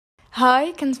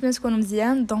هاي كنتمنى تكونوا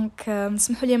مزيان. دونك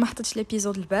نسمحوا لي ما حطيتش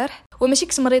ليبيزود البارح وماشي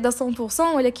كنت مريضه 100%،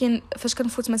 ولكن فاش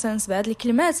كنفوت مثلا 7 هاد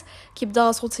الكلمات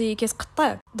كيبدا صوتي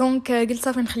كيتقطع. دونك قلت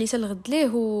صافي نخلي حتى لغد ليه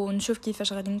ونشوف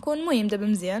كيفاش غادي نكون. المهم دابا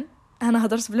مزيان، انا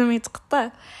هضرت بلا ما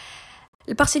يتقطع.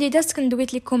 البارتي اللي دازت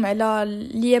كندويت لكم على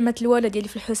الايامات الاولى ديالي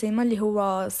في الحسيمه اللي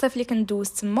هو الصيف اللي كندوز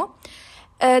تما.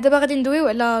 دابا غادي ندويو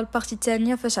على البارتي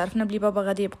الثانيه فاش عرفنا بلي بابا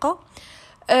غادي يبقى.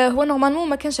 هو نورمالمون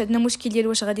ما كانش عندنا مشكل ديال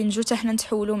واش غادي نجو حتى حنا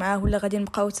نتحولوا معاه ولا غادي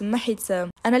نبقاو تما، حيت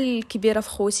انا الكبيره في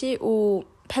خوتي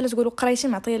وبحال تقولوا قرايتي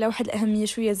معطيه لها واحد الاهميه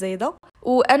شويه زايده،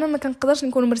 وانا ما كنقدرش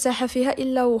نكون مرتاحه فيها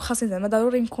الا وخاصني زعما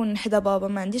ضروري نكون حدا بابا.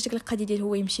 ما عنديش ديك القضيه ديال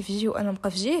هو يمشي في جهه وانا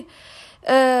نبقى في جهه.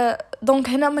 دونك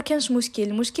هنا ما كانش مشكل.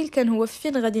 المشكل كان هو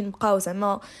فين غادي نبقاو،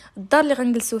 زعما الدار اللي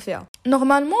غنجلسوا فيها.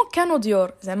 نورمالمون كانوا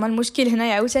ديور، زعما المشكل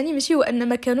هنا عاوتاني ماشي هو ان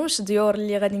ما كانوش ديور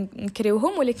اللي غادي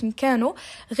نكريوهم، ولكن كانوا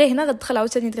غير هنا غتدخل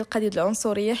عاوتاني ديك القضيه ديال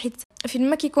العنصريه، حيت فين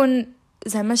ما كيكون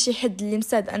زعما شي حد اللي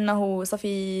مساعد انه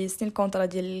صافي سنين الكونطرا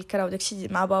ديال الكرا وداكشي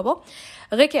مع بابا،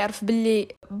 غير كيعرف باللي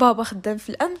بابا خدام في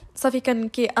الامن صافي كان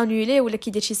انولي ولا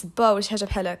كيدير شي سبه ولا شي حاجه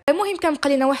بحال هكا. المهم كان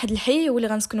بقى لنا واحد الحي واللي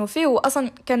غنسكنوا فيه،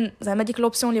 واصلا كان زعما ديك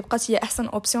لوبسيون اللي بقات هي احسن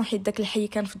اوبسيون، حيت داك الحي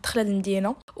كان في الدخله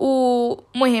للمدينه.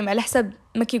 ومهم على حسب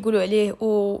ما كيقولوا عليه،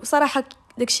 وصراحه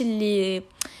داكشي اللي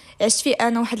عشت فيه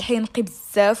انا واحد الحي نقي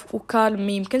بزاف وكالم.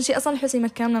 يمكنش اصلا الحسيمه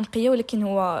كامله نقيه، ولكن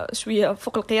هو شويه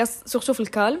فوق القياس سورتو في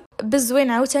الكالم.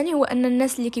 بالزوين عاوتاني هو ان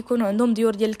الناس اللي كيكونوا عندهم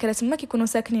ديور ديال الكرا تما كيكونوا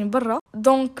ساكنين برا،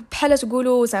 دونك بحال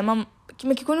تقولوا زعما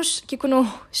ما كيكونوا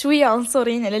شويه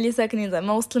عنصريين على اللي ساكنين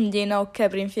زعما وسط المدينه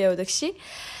وكابرين فيها وداكشي.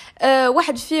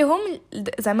 واحد فيهم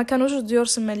زعما كانوا جوج ديور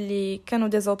تما اللي كانوا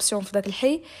دي زوبسيون في داك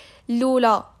الحي.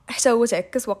 الاولى حتى هو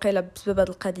تعكس وقيله بسبب هذه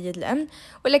القضيه ديال الامن،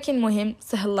 ولكن المهم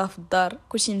سهل الله في الدار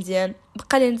كلشي مزيان.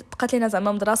 بقات لينا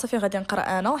زعما مدرسه فين غادي نقرا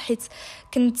انا، حيت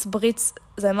كنت بغيت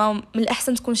زعما من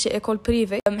الاحسن تكون شي ايكول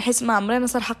بريفي، حيت ما عمري انا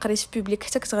صراحه قريت في بوبليك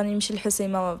حتى كنت غادي نمشي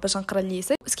للحسيمه باش نقرا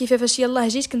الليسي. كيف فاش يلاه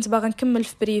جيت كنت باغا نكمل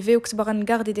في بريفي، وكنت باغا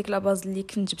نغاردي ديك لاباز اللي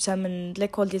كنت جبتها من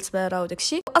ليكول ديال تبارا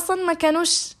وداكشي. اصلا ما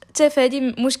كانوش تفادي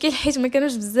مشكل، حيت ما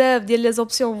كانوش بزاف ديال لي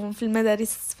زوبسيون في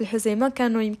المدارس في الحسيمه.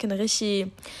 كانوا يمكن غير شي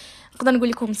نقدر نقول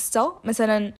لكم 6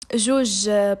 مثلا،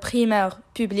 2 بريمير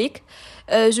بوبليك،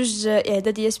 2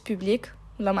 اعداديات بوبليك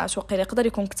ولا ما عرفتش واقيلا يقدر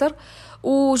يكون اكثر،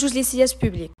 و2 ليسيات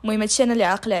بوبليك. المهم هادشي انا اللي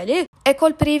عاقله عليه.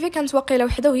 ايكول بريفي كانت واقيله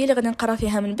وحده وهي اللي غادي نقرا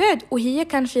فيها من بعد، وهي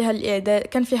كان فيها الاعداد،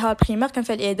 كان فيها البريمير، كان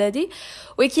فيها الاعدادي.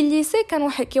 ولكن الليسي كان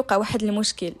كيوقع واحد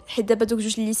المشكل، حيت دابا دوك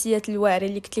 2 ليسيات الواعرين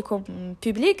اللي قلت لكم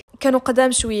بوبليك كانوا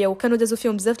قدام شويه وكانوا دازوا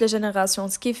فيهم بزاف لا جينيراسيون.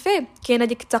 سكيفي كاينه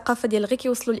ديك الثقافه ديال غير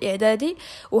كيوصلوا الاعدادي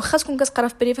واخا تكون كتقرا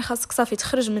في بريفي خاصك صافي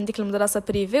تخرج من ديك المدرسه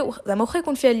بريفي، زعما واخا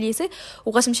يكون فيها الليسي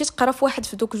وغتمشي تقرا في واحد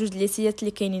في دوك 2 ليسيات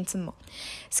اللي كاينين تما.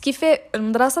 سكيفي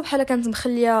المدرسه بحال كانت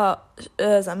مخليه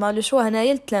زعما لو شوا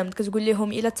هنايا للتلاميذ، كتقول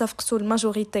لهم الا اتفقتوا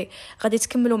الماجوريتي غادي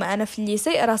تكملوا معنا في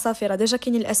الليسي راه صافي، راه ديجا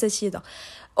كاينين الاساتذه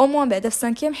او موان بعدا في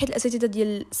السانكيام، حيت الاساتذه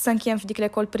ديال السانكيام في ديك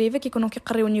ليكول بريفي كيكونوا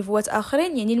كيقريو نيفوات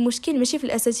اخرين. يعني المشكل ماشي في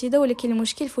الاساتذه، ولكن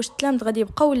المشكل في واش التلاميذ غادي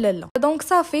يبقاو ولا لا. دونك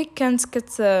صافي كانت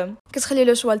كتخلي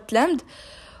لو شوا للتلاميذ.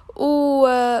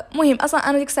 ومهم اصلا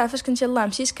انا ديك الساعه فاش كنت يلاه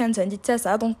مشيت كانت عندي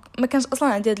 9، دونك ما كانش اصلا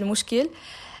عندي هذا المشكل.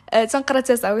 تنقرا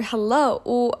 9 ويح الله،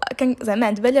 وكان زعما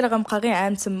عند بالي راه غنبقى غير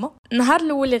عام تما. النهار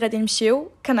الاول اللي غادي نمشيو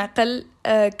كنعقل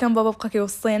كان بابا بقى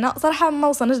كيوصينا. صراحه ما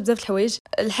وصلناش بزاف الحوايج.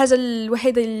 الحاجه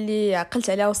الوحيده اللي عقلت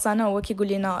عليها وصانا هو كيقول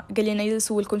لنا، قال لنا الا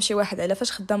سولكم شي واحد على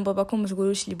فاش خدام باباكم ما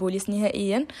تقولوش لي بوليس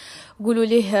نهائيا، قولوا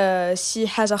ليه شي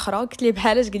حاجه اخرى. قلت ليه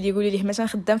بحالاش؟ قال لي قولوا ليه مثلا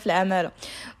خدام في العماله.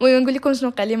 المهم نقول لكم شنو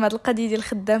وقع لي مع هذه القضيه ديال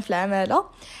الخدام في العماله.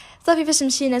 صافي فاش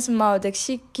مشينا تما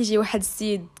وداكشي كيجي واحد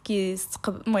السيد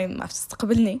كيستقبل، المهم ما عرفتش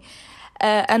استقبلني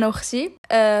انا واختي.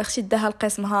 اختي داها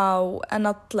لقسمها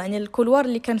وانا طلعني للكولوار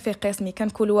اللي كان فيه قسمي. كان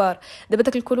كولوار دابا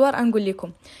داك الكولوار نقول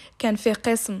لكم كان فيه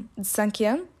قسم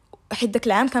السانكيام، حيت داك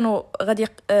العام كانوا غادي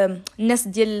الناس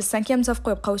ديال السانكيام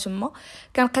تفقوا يبقاو تما.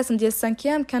 كان قسم ديال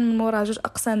السانكيام كان من موراه 2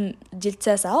 اقسام ديال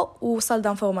 9 وصال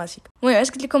دانفورماتيك. المهم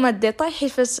علاش قلت لكم هاد الديتاي،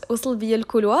 حيت فاش وصل بيا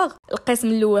الكولوار القسم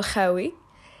الاول خاوي،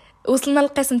 وصلنا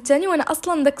للقسم الثاني وانا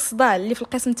اصلا داك الصداع اللي في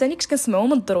القسم الثاني كنت كنسمعو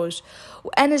من الدروج،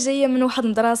 وانا جايه من واحد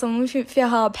المدرسه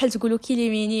فيها بحال تقولوا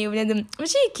كيليميني، وبنادم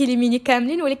ماشي كيليميني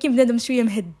كاملين ولكن بنادم شويه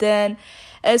مهدان.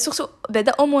 سورتو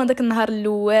بعدا او موان داك النهار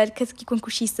الاول كيكون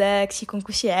كلشي ساكت، كيكون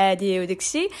كلشي عادي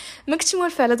وداكشي. ما كنتش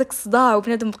موالفه على داك الصداع،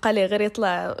 وبنادم بقى ليه غير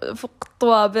يطلع فوق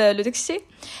الطوابل وداكشي.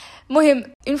 المهم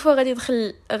اون فوا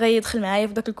غيدخل معايا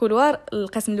في داك الكولوار.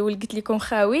 القسم الاول قلت لكم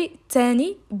خاوي،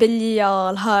 الثاني بلي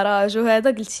الهراج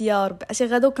وهذا قلت يا رب عشي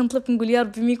غدا، وكنطلب نقول يا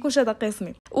رب ما يكونش هذا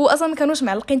قسمي. واصلا ما كانوش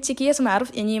معلقين التيكيات، ما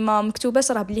عرف يعني ما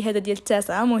مكتوباش راه بلي هذا ديال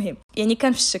 9. مهم يعني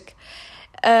كان في الشك.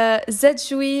 زاد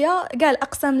شويه كاع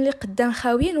الاقسام اللي قدام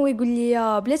خاويين ويقول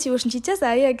لي بلاتي واش انتي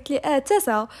تاسعه؟ يا قلت لي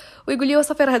تاسعه. ويقول لي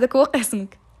وصافي راه هذاك هو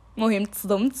قسمك. المهم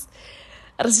تصدمت،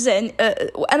 رجعني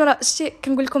وانا راه شتي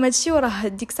كنقول لكم هادشي وراه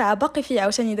ديك الساعه باقي في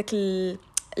عاوتاني داك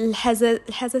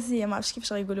الحساسيه، ما عرفتش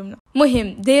كيفاش غيقولوا لنا.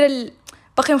 المهم دايره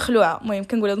باقي مخلوعه، المهم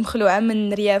كنقول مخلوعه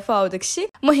من ريافه وداك الشيء.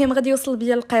 المهم غادي يوصل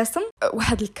بيا القاسم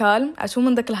واحد الكالم، عرفتوا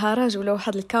من داك الهرج ولا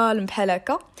واحد الكالم بحال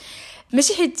هكا،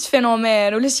 ماشي حيت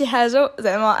فينومين ولا شي حاجه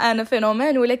زعما انا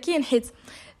فينومين، ولكن حيت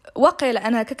واقيلا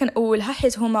انا هكا كنأولها،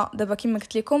 حيت هما دابا كما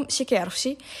قلت لكم شي كيعرف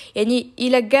شي، يعني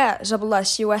الا كاع جاب الله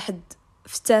شي واحد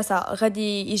في التاسع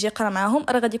غادي يجي يقرا معاهم،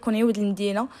 راه غادي يكون يولد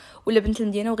المدينه ولا بنت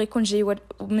المدينه، وغيكون جاي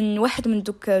من واحد من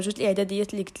دوك جوج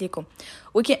الاعداديات اللي قلت لكم.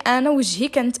 ولكن انا وجهي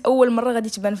كانت اول مره غادي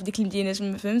تبان في ديك المدينه،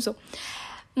 فهمتوا؟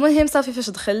 المهم صافي فاش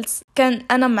دخلت كان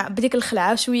انا مع بديك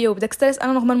الخلعه شويه وبداك ستريس.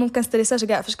 انا نورمال ممكن ستريساش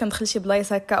كاع فاش كندخل شي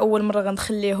بلايص هكا اول مره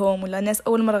غندخل ليهم ولا ناس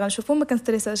اول مره غنشوفهم، ما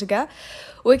كنستريساش كاع.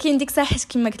 ولكن ديك الساعه حيت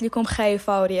كما قلت لكم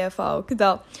خايفه وريافه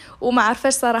وكذا وما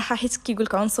عارفاش صراحه، حيت كيقول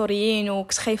لك عنصريين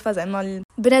وكنت خايفه زعما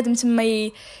بنادم تما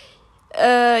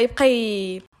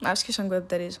يبقى ما عرفتش كيفاش نقول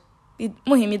بالدارجه،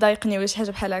 المهم يضايقني ولا شي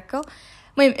حاجه بحال هكا.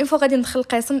 المهم انفو غادي ندخل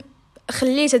القسم،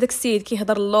 خليت هذاك السيد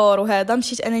كيهضر اللور وهذا،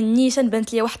 مشيت انا نيشان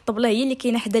بانت لي واحد الطبله هي اللي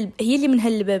كاينه حدا هي اللي منها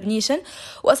الباب نيشان،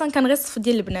 واصلا كان غير الصف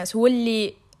ديال البنات هو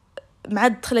اللي مع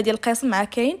الدخله ديال القسم مع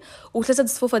كاين وثلاثه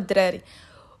الصفوف الدراري.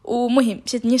 ومهم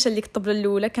مشيت نيشان ليك الطبله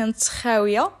الاولى كانت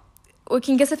خاويه،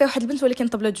 ولكن جالسه فيها واحد البنت ولكن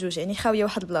طبله جوج يعني خاويه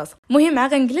واحد البلاصه. المهم عا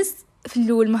غنجلس في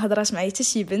الاول ما هضراش معايا حتى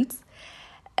شي بنت.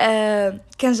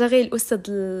 كان جا غير الاستاذ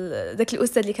داك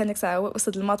الاستاذ اللي كان ديك الساعه هو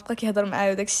استاذ المات بقى كيهضر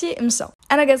معايا وداك الشيء. مشى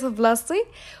انا جالسه في بلاصتي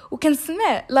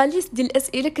وكنسمع لا ليست ديال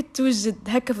الاسئله كتوجد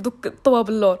هكا في دوك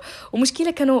الطوابل اللور،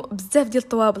 ومشكله كانوا بزاف ديال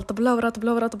الطوابل، طبله ورا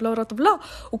طبله ورا طبله ورا طبله،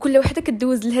 وكل وحده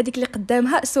كدوز لهذيك اللي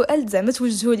قدامها سؤال زعما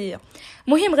توجهوا ليا.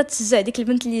 المهم غتشجع ديك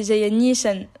البنت اللي جايه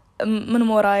نيشان من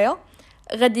مورايا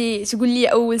غادي تقول لي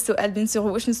اول سؤال بين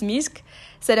سور واش سميتك،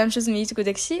 سلام شو سميتك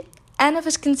وداك الشيء. انا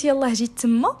فاش كنت يلاه جيت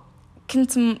تما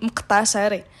كنت مقطعه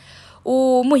شعري،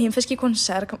 ومهم فاش كيكون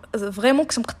الشعر فريمون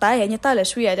كنت مقطعه يعني طالع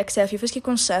شويه على كتافي، فاش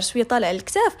كيكون الشعر شويه طالع على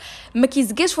الكتاف ما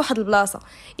كيزقاش في واحد البلاصه،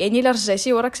 يعني الا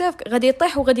رجعتي ورا كتافك غادي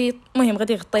يطيح وغادي المهم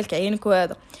غادي يغطي لك عينك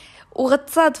وهذا.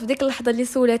 وغتصادف ديك اللحظه اللي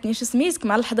سولاتني شو سميتك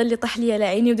مع اللحظه اللي طاح ليا على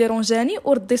عيني وديرونجاني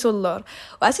ورديتو اللور.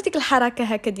 وعرفتي ديك الحركه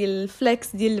هكا ديال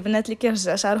الفليكس ديال البنات اللي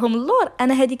كيرجع شعرهم اللور،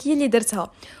 انا هذيك هي اللي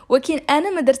درتها، ولكن انا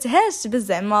ما درتهاش باش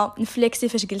زعما نفليكسي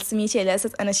فاش قلت سميتي على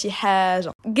اساس انا شي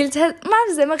حاجه قلتها، ما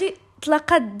عرفت زعما غير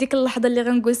تلاقات ديك اللحظه اللي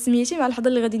غنقول سميتي مع اللحظه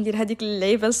اللي غادي ندير هذيك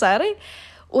اللعيبه لشعري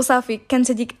وصافي.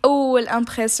 كانت هذيك اول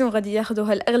امبرسيون غادي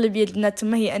ياخذوها الاغلبيه ديال البنات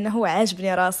تما، هي انه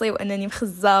عاجبني راسي وانني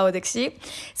مخزه وداك الشيء.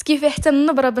 سكيفي حتى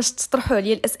النبره باش تطرحوا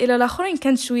عليا الاسئله الاخرين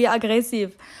كانت شويه اغريسيف.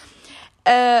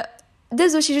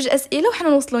 دازو شي جوج اسئله وحنا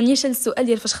نوصلوا نيشان للسؤال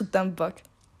ديال فاش خدام باك.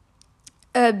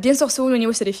 بيان سور سولوني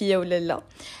واش ريفيه ولا لا.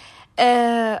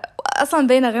 اصلا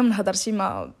باينه غير من هضرتي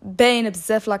ما باينه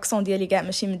بزاف لاكسون ديالي كاع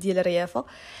ماشي من ديال الريافه.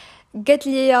 قالت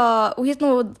لي وهي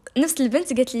نفس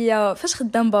البنت قالت لي فاش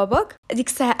خدام باباك. ديك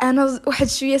الساعه انا واحد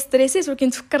شويه ستريسيت، ولكن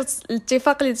تفكرت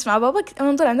الاتفاق اللي درت مع باباك.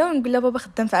 انا نضر عندها ونقول لها بابا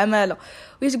خدام في عماله،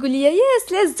 وهي تقول لي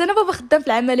ياس لاز انا بابا خدام في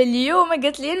العماله اليوم.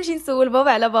 قالت لي نمشي نسول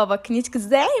بابا على باباك، كنيتك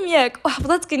الزعيم ياك،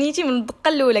 وحفظت كنيتي من الدقه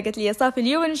الاولى. قالت لي صافي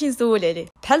اليوم نمشي نسول عليه.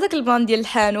 بحال داك البلان ديال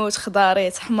الحانوت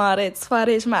خضاريت حماريت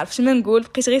صفاريت ما عرفتش ما نقول،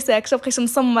 بقيت غير ساكته بقيت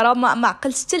مسمره ما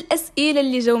عقلتش حتى الاسئله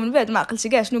اللي جاو من بعد، ما عقلتش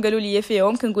كاع شنو قالوا لي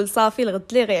فيهم. كنقول صافي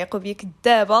الغد لي غيعيقوا بيا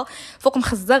كذابه فوق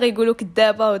مخزه غيقولوا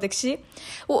كذابه وداكشي.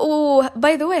 و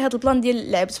باي ذا واي هذا البلان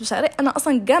ديال لعبت بشعري انا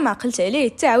اصلا كاع ما عقلت عليه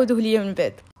حتى عاودوه ليا من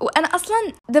بعد. وانا اصلا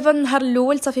دابا النهار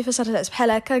الاول صافي فاش رجعت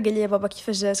بحال هكا قال لي بابا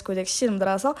كيفاش جاتك وداكشي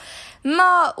المدرسه،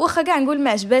 ما واخا كاع نقول ما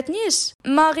عجباتنيش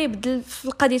ما غيبدل في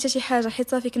القضيه حتى شي حاجه،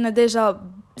 حيت صافي كنا ديجا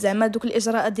زعما دوك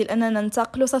الاجراءات ديال اننا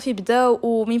ننتقلوا صافي بداو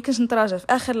وما يمكنش نتراجع في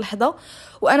اخر لحظه.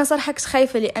 وانا صراحه كنت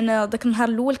خايفه لان داك النهار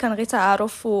الاول كان غير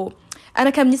تعارف، انا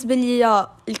كان بالنسبه لي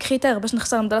الكريتير باش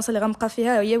نختار المدرسه اللي غنبقى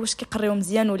فيها هي واش كيقريو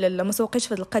مزيان ولا لا. ما سوقيتش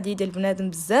في هذه القضيه ديال بنادم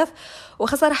بزاف،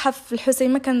 وخا صراحه في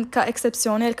الحسيمه كان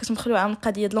كاكسبسيونيل كنت مخلوعه من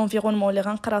القضيه ديال لونفيرونمون اللي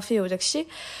غنقرا فيه وداك الشيء.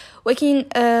 ولكن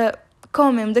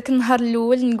كوميم داك النهار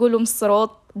الاول نقولوا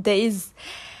مسروط دايز.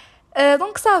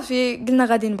 دونك صافي قلنا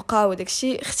غادي نبقاو وداك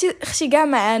الشيء. اختي كاع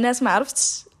مع ناس ما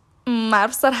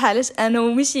عرفت صراحه علاش انا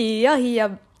وماشي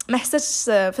هي ما حسيتش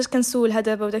فاش كنسولها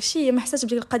دابا وداكشي، ما حسيتش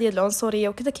بديك القضيه ديال العنصريه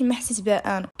وكذا كيما حسيت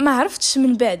بها انا. ما عرفتش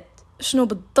من بعد شنو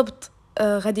بالضبط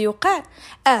غادي يوقع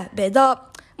بعدا.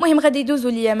 المهم غادي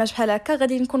يدوزوا ليا ماش بحال هكا،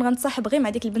 غادي نكون غنتصاحب غير مع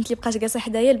ديك البنت اللي بقات جالسه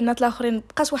حدايا. البنات الاخرين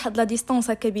بقات واحد لا ديستانس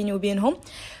هكا بيني وبينهم،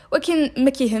 ولكن ما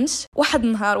كيهمش. واحد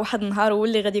النهار هو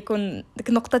اللي غادي يكون ديك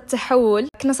نقطه التحول.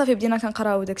 كنا صافي بدينا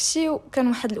كنقراو داكشي، وكان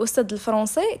واحد الاستاذ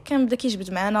الفرنسي كان بدا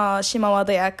كيجبد معنا شي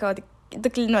مواضيع هكا،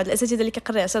 داك النوع الاساتذه اللي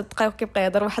كيقري 10 دقائق وكيبقى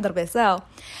يهضر واحد ربع ساعه.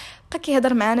 بقى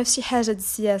كيهضر معنا في شي حاجه د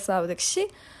السياسه وداكشي،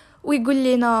 ويقول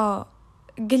لنا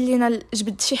قال لنا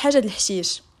جبد شي حاجه د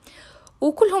الحشيش.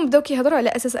 وكلهم بداو كيهضروا على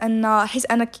اساس ان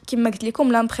حيت انا كما قلت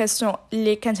لكم لامبريسيون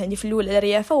اللي كانت عندي في الاول على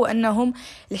الريافه هو انهم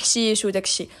الحشيش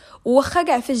وداكشي. واخا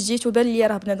كاع فاش جيت وبان لي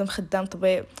راه بنادم خدام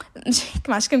طبيب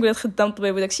ما عرفتش كنقول خدام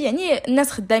طبيب وداكشي، يعني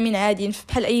الناس خدامين عاديين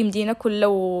بحال اي مدينه كل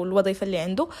الوظيفه اللي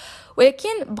عنده. ولكن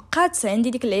بقات عندي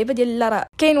ديك اللعيبه ديال لا راه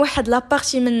كاين واحد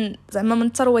لابارتي من زعما من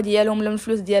الثروه ديالهم ولا من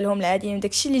الفلوس ديالهم العاديين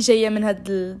داكشي اللي جايه من هاد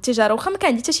التجاره. واخا ما كان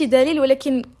عندي حتى شي دليل،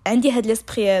 ولكن عندي هاد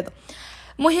ليسبري هذا.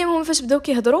 المهم هم فاش بداو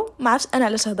كيهضروا ما عرفتش انا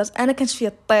علاش هضرت، انا كانت فيا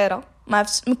الطيره، ما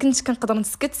عرفتش ما كنتش كنقدر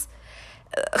نسكت.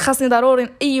 خاصني ضروري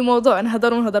اي موضوع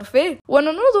نهضر فيه،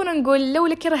 وانا نوض ونقول لا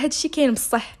ولكن راه هادشي كاين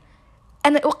بصح.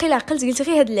 انا وقيل عقلت قلت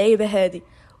غير هاد اللعيبه هادي،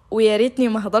 ويا ريتني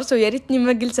ما هضرت ويا ريتني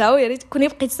ما قلتها ويا ريت كوني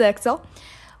بقيت ساكته.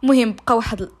 المهم بقى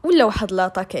واحد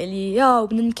لاطاك عليا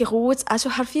وبنادم كيغوت. عاشو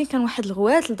حرفيا كان واحد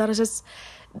الغوات لدرجه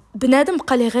بنادم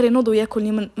بقى لي غير ينوض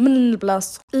وياكلني من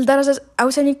البلاصه، لدرجه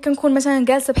عاوتاني كنكون مثلا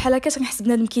جالسه بحال هكا كنحس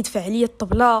بنادم كيدفع عليا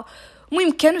الطبله.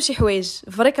 المهم كانوا شي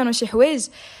حوايج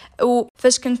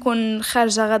وفاش كنكون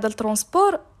خارجه غاده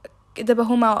الترونسبور. دابا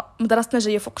هما مدرستنا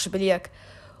جايه فوق جبل ياك،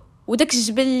 وداك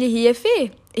الجبل اللي هي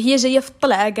فيه هي جايه في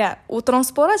الطلعه كاع،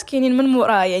 وترونسبورات كاينين من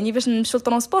موراه. يعني باش نمشيو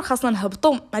للترونسبور خاصنا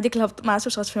نهبطوا مع ديك الهبط. ما عرفتش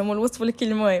واش غتفهموا الوصف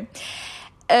ولكن المهم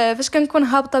فاش كنكون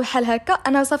هابطه بحال هكا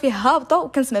انا صافي هابطه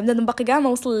وكنسمع بنادم باقي كاع ما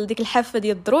وصل لديك الحافه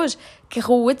ديال الدروج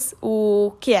كيغوت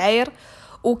وكيعاير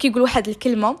وكيقول واحد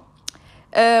الكلمه.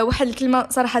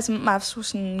 صراحه ما عرفتش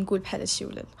واش نقول بحال هادشي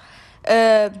ولا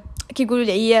لا. كيقولوا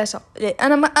العياشه.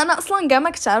 انا اصلا كاع ما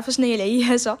كنت عارفه شنو هي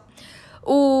العياشه،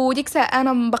 وديك الساعه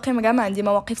انا باقي ما عندي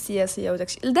مواقف سياسيه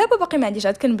وداكشي. لدابا باقي ما عنديش،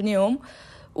 عاد كنبنيهم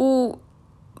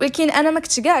ولكن انا ما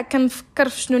كنتش كاع كنفكر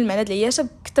في شنو المعنى ديال العياشه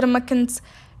اكثر ما كنت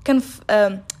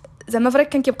زعما فريك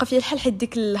كان كيبقى فيا الحال حيت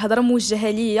ديك الهضره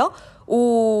موجهه ليا،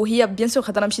 وهي بيان سور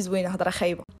هضره ماشي زوينه، هضره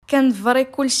خايبه. كان فري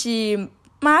كلشي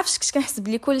ما عرفتش، كنت كنحس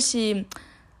بلي كلشي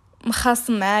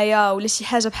مخاصم معايا ولا شي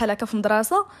حاجه بحال هكا في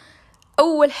المدرسه.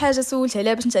 اول حاجه سولت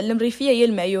عليها باش نتعلم ريفيه هي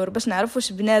المعيور، باش نعرف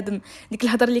واش بنادم ديك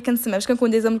الهضره اللي كنسمع باش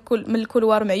كنكون دايزه من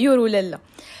الكولوار معيور ولا لا.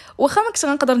 واخا ما كنتش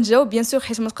غنقدر نجاوب بيان سور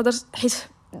حيت ما تقدرش، حيت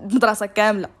المدرسه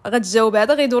كامله غتجاوب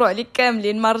هذا غيدوروا عليك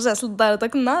كاملين ما رجعت للدار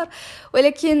داك النهار.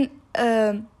 ولكن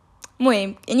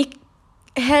المهم يعني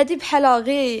هذه بحال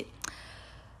غير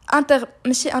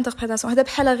ماشي انتربريتاسيون، هذا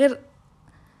بحال غير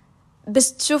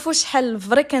باش تشوفوا شحال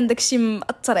فري كان داكشي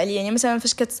مأثر عليا. يعني مثلا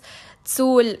فاش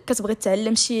كتسول كتبغي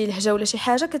تعلم شي لهجه ولا شي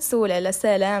حاجه كتسول على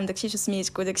سلام داكشي شو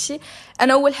سميتك وداكشي،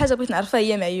 انا اول حاجه بغيت نعرفها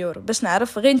هي معيور باش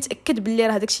نعرف غير نتاكد باللي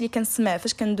راه داكشي اللي كنسمع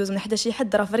فاش كندوز من حدا شي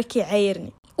حد راه فري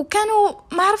كيعايرني. وكانوا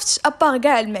ما عرفتش ابار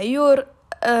كاع المعيور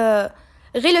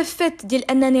غير الفت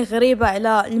ديال انني غريبه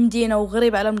على المدينه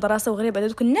وغريبه على المدرسه وغريبه على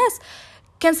دوك الناس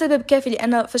كان سبب كافي.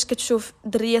 لان فاش كتشوف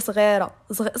دريه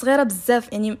صغيره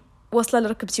بزاف، يعني واصله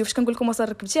لركبتي، وفاش كنقول لكم واصله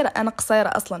لركبتي راه انا قصيره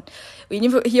اصلا،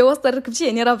 يعني هي واصله لركبتي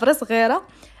يعني راه فري صغيره.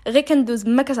 غير كندوز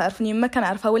ما كتعرفني ما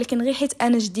كنعرفها، ولكن غير حيت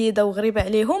انا جديده وغريبه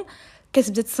عليهم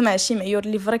كتبدا تسمع شي معيور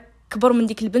اللي فري كبر من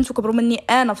ديك البنت وكبر مني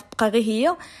انا، بقى غير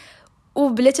هي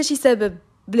وبلا حتى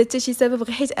شي سبب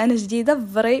غير حيت انا جديده.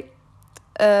 فري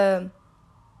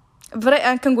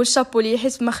انا كنقول شابو لي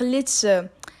حيت ما خليتش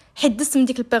حدثت من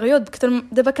ديك البيريود بكثر.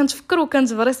 دابا كنتفكر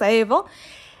وكانت فري صعيبه.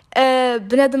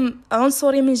 بنادم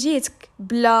عنصري من جهتك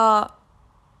بلا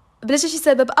شي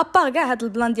سبب ابار كاع هاد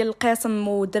البلان ديال القاسم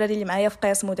والدراري اللي معايا في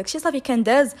قاسم وداكشي صافي كان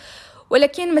داز.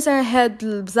 ولكن مثلا هاد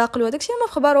البزاقل وداكشي ما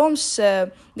فخبارهمش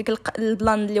ديك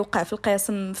البلان اللي وقع في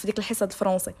القاسم في ديك الحصه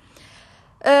الفرنسي.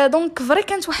 دونك فري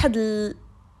كانت واحد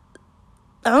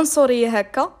العنصريه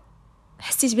هكا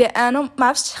حسيت بها انا، ما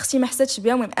عرفتش اختي ما حسيتش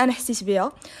بها، المهم انا حسيت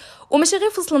بها. وماشي غير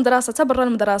في وسط المدرسه حتى برا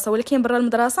المدرسه. ولكن برا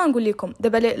المدرسه نقول لكم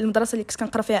دابا المدرسه اللي كنت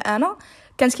كنقرا فيها انا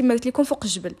كانت كما قلت لكم فوق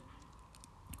الجبل،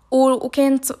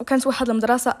 وكانت واحد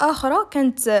المدرسه اخرى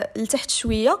كانت لتحت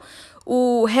شويه،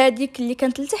 وهذيك اللي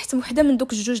كانت لتحت وحده من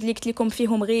دوك الجوج اللي قلت لكم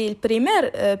فيهم غير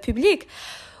البريمير بوبليك.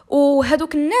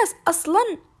 وهذوك الناس اصلا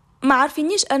ما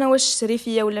عارفينيش انا واش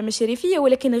ريفيه ولا ماشي ريفيه،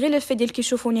 ولكن غير الفيد ديال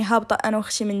كيشوفوني هابطه انا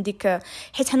واختي من ديك،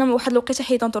 حيت حنا واحد الوقيته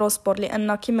حيدان ترونسبور،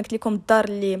 لان كما قلت لكم الدار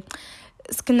اللي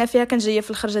سكننا فيها كان جايه في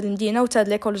الخرجه ديال المدينه، وتا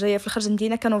ليكول جايه في الخرجه ديال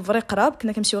المدينه، كانوا فري قراب،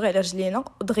 كنا كنمشيو غير على رجلينا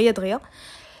دغيا.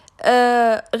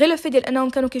 غير الفيد ديال انهم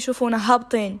كانوا كيشوفونا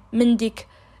هابطين من ديك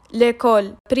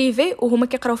ليكول بريفي وهما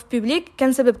كيقراو في بوبليك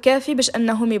كان سبب كافي باش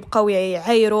انهم يبقاو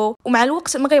يعايروا. ومع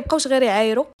الوقت ما غيبقاوش غير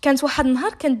يعايروا. كانت واحد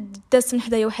النهار كانت دازت من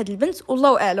حدايا واحد البنت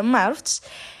والله اعلم ما عرفتش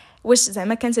واش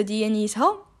زعما كانت هذه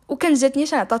نيتها وكان جاتني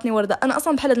عطاتني ورده. انا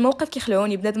اصلا بحال هذا الموقف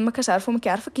كيخلعوني بنادم ما كتعرفو ما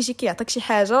كيعرفك كيجي كيعطيك شي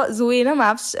حاجه زوينه ما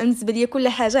عرفتش بالنسبه ليا كل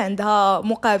حاجه عندها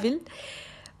مقابل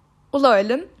والله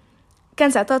اعلم.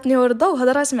 كانت عطاتني ورده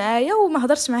وهضرات معايا وما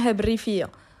هضرتش معاها بالريفيه.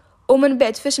 ومن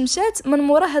بعد فاش مشات من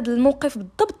مورا هذا الموقف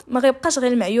بالضبط ما غيبقاش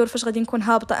غير المعيور فاش غادي نكون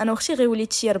هابطه انا واختي غيولي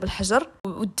تشير بالحجر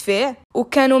والدفاع.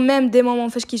 وكانوا ميم دي مومون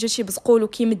فاش كيجي شي بزقول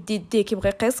وكيمد يديه كيبغي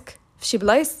يقيسك في شي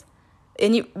بلايص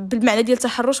يعني بالمعنى ديال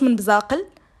تحرش من بزاقل.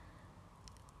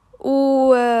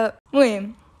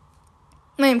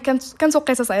 المهم كانت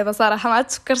وقيته صعيبه صراحه ما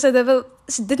عاد فكرت دابا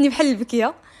شدتني بحال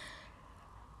البكيه.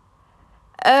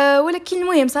 ولكن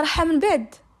المهم صراحه من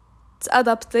بعد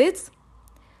تادابطيت.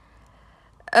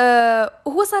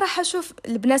 وهو صراحه شوف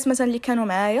البنات مثلا اللي كانوا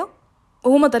معايا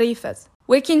وهما ظريفات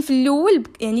ولكن في الاول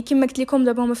يعني كما قلت لكم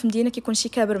دابا هما في المدينه كيكون شي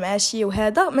كابر مع شي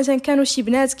وهذا مثلا كانوا شي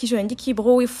بنات كيجوا عندي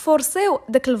كيبغوا يفورسيو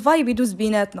داك الفايب يدوز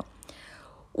بيناتنا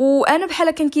وانا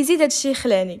بحال كان كيزيد هذا الشيء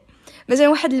خلاني. مثلا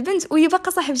واحد البنت وهي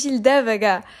باقا صاحبتي لدابا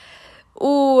كاع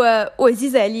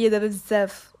وعزيزه عليا دابا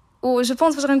بزاف وجو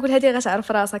بونس فاش غنقول هذه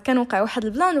غتعرف راسها. كان وقع واحد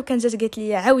البلان وكان جات قالت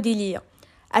لي عاودي ليا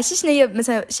عرفتي شنو هي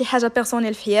مثلا شي حاجه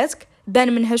بيرسونيل في حياتك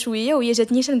بان منها شويه وهي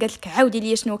جات نيشان قالت لك عاودي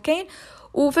ليا شنو كاين.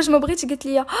 وفاش ما بغيتش قالت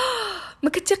لي ما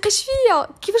كتثقيش فيا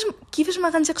كيفاش ما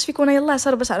غنثقش فيك وانا يلاه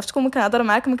صار باش عرفتكم كنهضر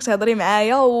معاك ما كتهضري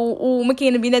معايا وما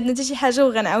كاين بيناتنا حتى شي حاجه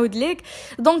وغنعاود لك.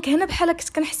 دونك هنا بحال كنت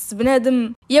كنحس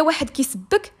بنادم يا واحد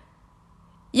كيسبك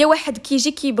يا واحد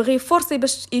كيجي كيبغي فورسي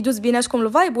باش يدوز بيناتكم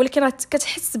الفايب ولكن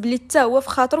كتحس بلي حتى هو في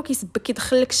خاطرو كيسبك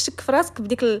كيدخل لك الشك في راسك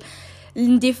بديك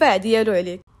الاندفاع ديالو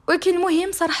عليك. ولكن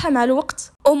المهم صراحه مع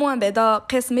الوقت او موان بعدا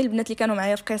قسمي البنات اللي كانوا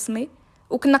معايا في قسمي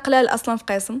وكنا قلال اصلا في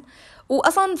قسم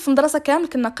واصلا في المدرسه كامل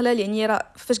كنا قلال يعني راه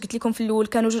فاش قلت لكم في الاول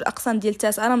كانوا جوج اقسام ديال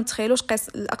التاسعه راه ما تخيلوش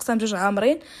الاقسام جوج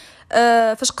عامرين.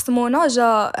 فاش قسمونا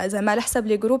جا زعما على حساب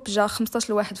لي جروب جا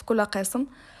 15 واحد في كل قسم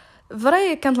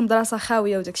فري كانت المدرسه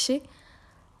خاويه وداكشي.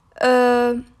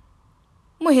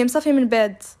 مهم صافي من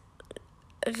بعد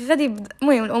غادي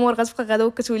المهم الامور غتبقى غدا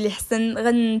وكتولي حسن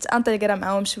غنتانتيغرا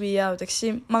معاهم شويه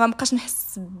وداكشي ما غنبقاش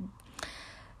نحس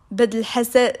بهاد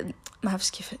الحساء ما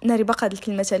عرفتش كيف ناري باقا هاد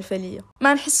الكلمه تالفه ليا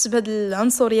ما نحسش بهاد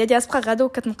العنصريه ديال تبقى غدا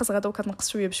وكتنقص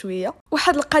شويه بشويه.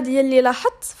 واحد القضيه اللي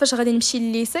لاحظت فاش غادي نمشي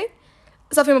للليسي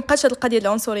صافي ما بقاش هاد القضيه ديال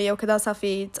العنصريه وكذا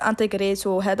صافي تانتيغريت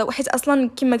وهذا وحيت اصلا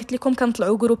كما قلت لكم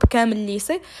كنطلعوا جروب كامل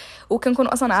الليسي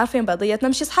وكنكونوا اصلا عارفين بعضياتنا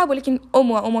ماشي صحاب ولكن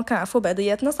او كنعرفوا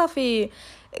بعضياتنا صافي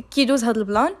كيدوز هاد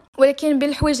البلان. ولكن بين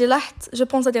الحوايج اللي لاحظت جو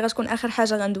بونس هادي غتكون اخر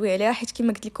حاجه غندوي عليها حيت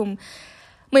كما قلت لكم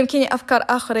المهم كاينين افكار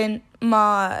اخرين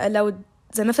ما لو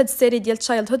زعما فهاد السيري ديال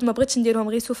تشايلد هود ما بغيتش نديرهم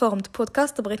غير سو فورم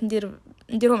بودكاست بغيت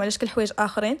نديرهم على شكل حوايج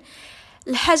اخرين.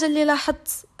 الحاجه اللي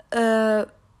لاحظت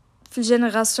في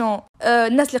الجينيراسيون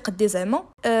الناس اللي قدي زعما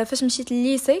فاش مشيت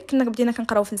للليسي كنا بدينا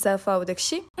كنقراو فلسفه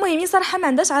وداكشي. المهم صراحه ما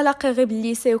عندهاش علاقه غير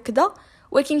بالليسي وكذا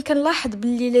ولكن كنلاحظ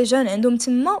باللي لي جون عندهم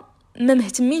تما ما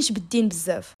مهتمينش بالدين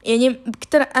بزاف يعني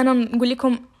بكثر. انا نقول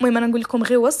لكم المهم انا نقول لكم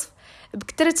غير وصف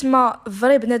بكثرت ما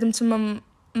فري بنادم تما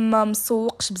ما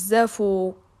مسوقش بزاف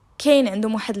وكاين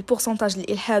عندهم واحد البورسونتاج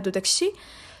الالحاد وداكشي.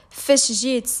 فاش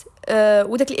جيت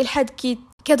وداك الالحاد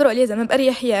كيهضروا عليه زعما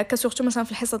باريحيه هكا سورتو مثلا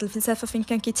في الحصه الفلسفه فين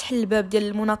كان كيتحل الباب ديال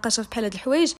المناقشه بحال هاد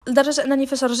الحوايج لدرجه انني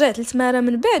فاش رجعت للتماره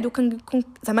من بعد وكنكون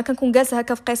زعما كنكون جالسه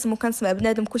هكا في قسم وكنسمع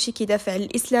بنادم كلشي كيدافع على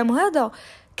الاسلام وهذا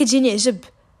كتجيني عجب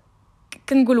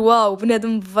كنقول واو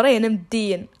بنادم فرينا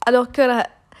مدين الوغ كره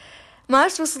ما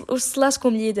عرفتش واش وصلاتكم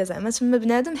ليا زعما تما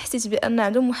بنادم حسيت بان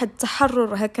عندهم واحد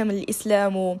التحرر هكا من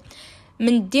الاسلام ومن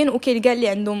الدين وكاين كاع اللي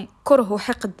عندهم كره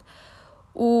وحقد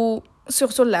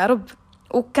وسورتو العرب.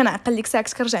 وكنعقل لك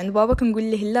ساعه كنرجع عند بابا كنقول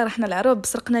ليه لا رحنا العرب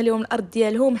سرقنا لهم الارض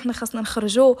ديالهم حنا خاصنا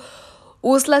نخرجوا.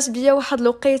 وصلت بيا واحد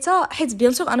الوقيته حيت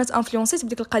بيان سور انا تانفلونسيت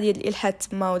بديك القضيه ديال الالحاد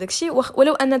تما وداكشي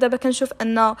ولو ان دابا كنشوف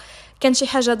ان كان شي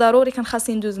حاجه ضروري كان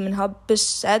خاصني ندوز منها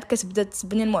باش عاد كتبدا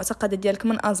تبني المعتقدات ديالك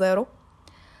من ازيرو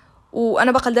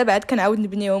وانا باقا دابا عاد كنعاود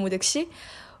نبنيهم وداكشي.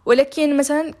 ولكن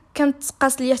مثلا كانت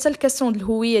تقاس لي حتى الكاستيون ديال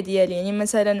الهويه ديالي يعني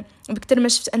مثلا بكثر ما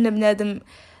شفت ان بنادم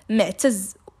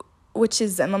معتز وتشي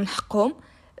زعما من حقهم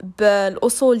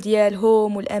بالاصول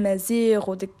ديالهم والامازيغ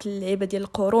وديك اللعيبه ديال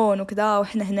القرون وكذا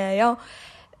وحنا هنايا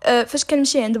فاش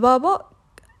كنمشي عند بابا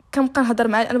كنبقى نهضر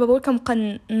معاه انا بابا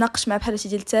كنبقى نناقش معاه بحال شي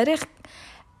ديال التاريخ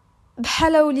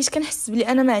بحال وليت كنحس بلي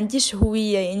انا ما عنديش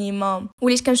هويه يعني ما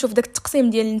وليت كنشوف داك التقسيم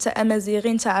ديال انت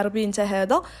امازيغي انت عربي انت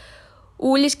هذا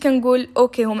وليت كنقول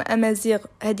اوكي هما امازيغ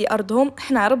هذه ارضهم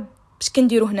حنا عرب باش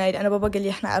كنديروا هنايا، لان بابا قال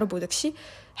لي حنا عرب وداكشي،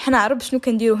 حنا عرب شنو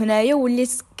كنديروا هنايا.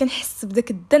 وليت كنحس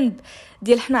بداك الذنب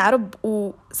ديال حنا عرب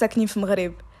وساكنين في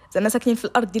المغرب، زعما ساكنين في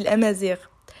الارض ديال الامازيغ.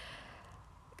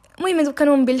 المهم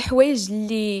كانوا من بين الحوايج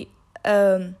اللي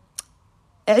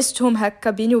عشتهم هكا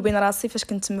بيني وبين راسي فاش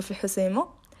كنت تما في الحسيمه.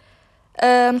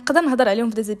 نقدر نهضر عليهم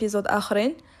في ديزيبيزود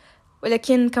اخرين،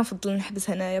 ولكن كنفضل نحبس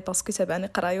هنايا باسكو تابعني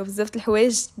قرايه بزاف د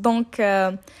الحوايج. دونك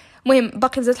المهم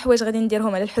باقي بزاف د الحوايج غادي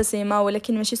نديرهم على الحسيمه،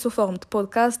 ولكن ماشي سو فورم د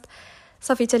بودكاست.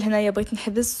 صافي حتى لهنايا بغيت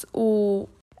نحبس. و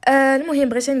المهم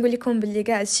بغيت نقول لكم باللي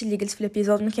كاع الشيء اللي قلت في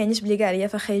الابيزود ما كاينش بلي كاع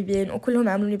ريافه خايبين وكلهم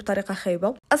عاملوني بطريقه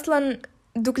خايبه. اصلا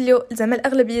دوك اللي زعما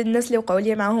الاغلبيه الناس اللي وقعوا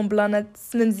لي معاهم بلانات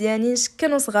ما مزيانينش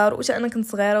كانوا صغار، وحتى انا كنت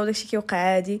صغيره وداكشي كيوقع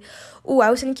عادي.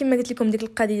 وعاوتاني كما قلت لكم ديك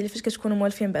القضيه اللي فاش كتكونوا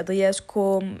موالفين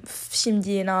بعضياتكم في شي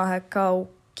مدينه هكا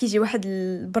كيجي واحد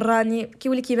البراني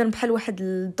كيولي كيبان بحال واحد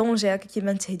الدونجي هكا،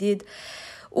 كيبان تهديد.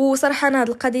 وصراحه انا هاد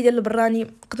القضيه ديال البراني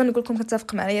نقدر نقول لكم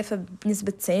كنتفق معايا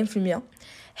بنسبه 90%،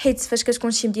 حيت فاش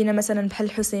كتكون شي مدينه مثلا بحال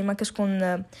الحسيمه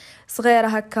كتكون صغيره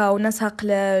هكا وناسها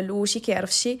قلال وشي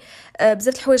كيعرف شي،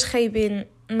 بزاف الحوايج خايبين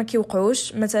ما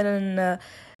كيوقعوش. مثلا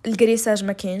الكريساج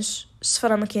ما كاينش،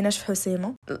 الشفره ما كايناش في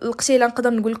حسيمه. القتيله نقدر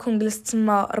نقول لكم جلست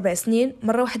تما 4 سنين،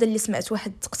 مره واحده اللي سمعت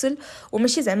واحد تقتل،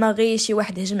 وماشي زعما غير شي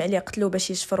واحد هجم عليه قتلو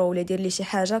باش يشفرو ولا يدير ليه شي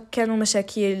حاجه، كانوا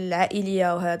مشاكل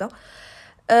عائليه وهذا.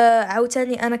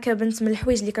 عاوتاني انا كبنت من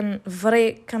الحوايج اللي كان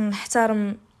فري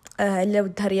كنحترم على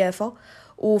ودها ريافه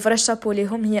وفرا شابو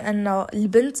ليهم، هي ان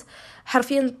البنت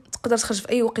حرفيا تقدر تخرج في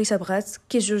اي وقيته بغات،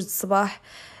 كي 2 الصباح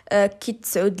كي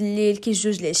 9 الليل كي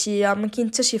 2 العشيه، ما كاين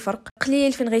حتى شي فرق.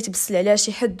 قليل فين غيتبسل عليها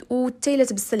شي حد، وحتى الا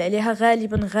تبسل عليها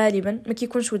غالبا ما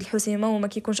كيكونش ولد الحسيمه وما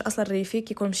كيكونش اصلا ريفي،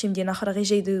 كيكون مشي مدينه اخرى غير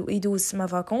جاي يدوز ما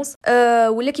فاكونس،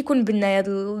 ولا كيكون بنايه.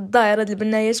 الدائره ديال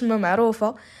البنايه تما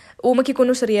معروفه وما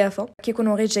كيكونوش ريافه،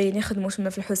 كيكونوا غير جايين يخدموا تما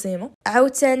في الحسيمه.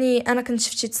 عاوتاني انا كنت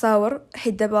شفت شي تصاور،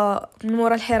 حيت دابا من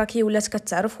مورا الحراكيه ولات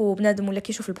كتعرف وبنادم ولا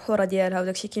كيشوف البحوره ديالها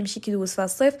وداكشي كيمشي كيدوز فيها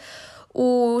الصيف.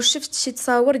 وشفت شي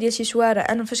تصاور ديال شي شوارع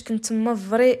انا فاش كنت تما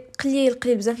فري قليل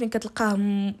بزاف فين كتلقاه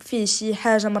فيه شي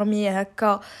حاجه مرميه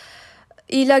هكا.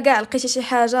 الا كاع لقيتي شي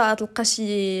حاجه تلقى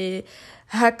شي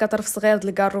هكا طرف صغير د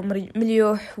الكارو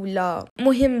مليوح ولا.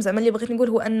 مهم زعما اللي بغيت نقول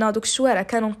هو ان دوك الشوارع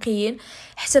كانوا نقيين،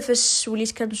 حتى فاش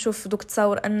وليت كنشوف دوك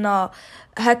التصاور ان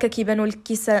هكا كيبانوا لك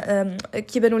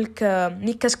كيبانوا لك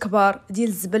نيكات كبار ديال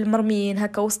الزبل مرميين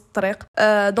هكا وسط الطريق.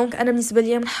 دونك انا بالنسبه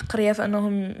ليا من حق رياف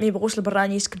انهم ما يبغوش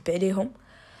البراني يتكب عليهم.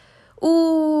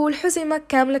 والحسيمه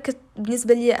كامله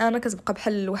بالنسبه لي انا كتبقى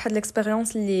بحال واحد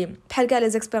الاكسبيريونس اللي بحال كاع لي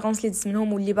زيكسبيريونس اللي دزت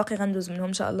منهم واللي باقي غندوز منهم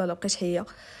ان شاء الله لو بقيت حيه.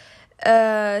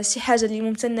 شي حاجه اللي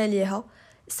ممتنه ليها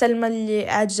سلمى اللي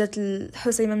عاد جات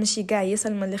الحسيمه، ماشي كاع هي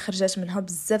سلمى اللي خرجت منها.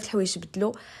 بزاف الحوايج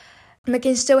بدلوا، ما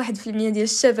كاينش حتى 1% ديال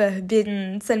الشبه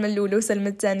بين سلمى الاولى وسلمى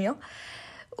الثانيه.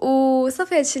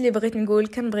 وصافي هادشي اللي بغيت نقول.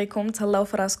 كنبغيكم تهلاو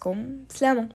في راسكم. سلامه.